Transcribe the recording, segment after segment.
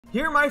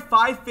Here are my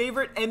 5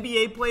 favorite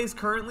NBA plays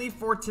currently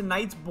for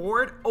tonight's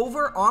board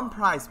over on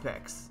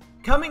Prizepicks.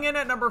 Coming in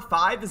at number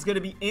 5 is going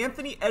to be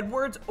Anthony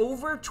Edwards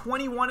over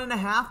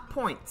 21.5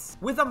 points.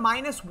 With a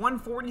minus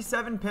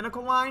 147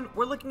 pinnacle line,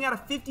 we're looking at a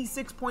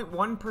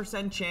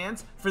 56.1%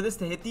 chance for this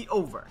to hit the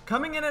over.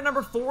 Coming in at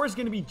number 4 is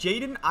going to be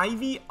Jaden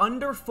Ivey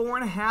under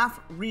 4.5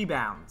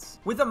 rebounds.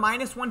 With a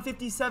minus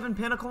 157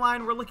 pinnacle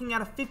line, we're looking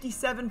at a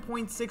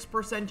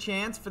 57.6%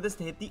 chance for this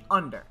to hit the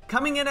under.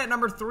 Coming in at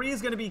number 3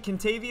 is going to be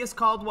Kentavious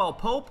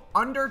Caldwell-Pope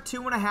under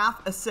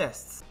 2.5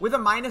 assists. With a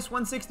minus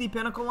 160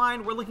 pinnacle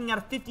line, we're looking at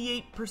a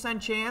 58%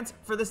 chance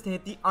for this to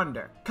hit the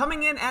under.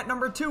 Coming in at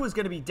number 2 is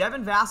going to be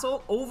Devin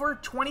Vassell over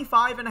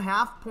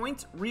 25.5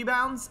 points,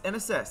 rebounds, and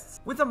assists.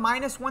 With a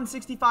minus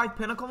 165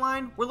 pinnacle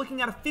line, we're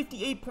looking at a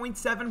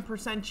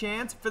 58.7%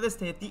 chance for this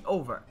to hit the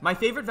over. My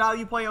favorite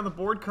value play on the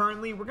board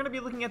currently, we're going to be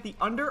looking at the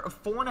under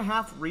of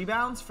 4.5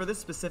 rebounds for this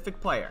specific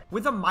player.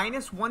 With a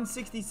minus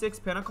 166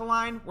 pinnacle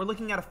line, we're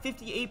looking at a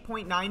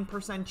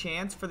 58.9%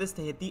 chance for this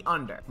to hit the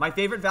under. My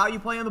favorite value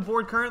play on the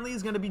board currently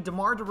is going to be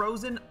DeMar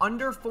DeRozan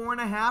under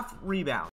 4.5 rebounds.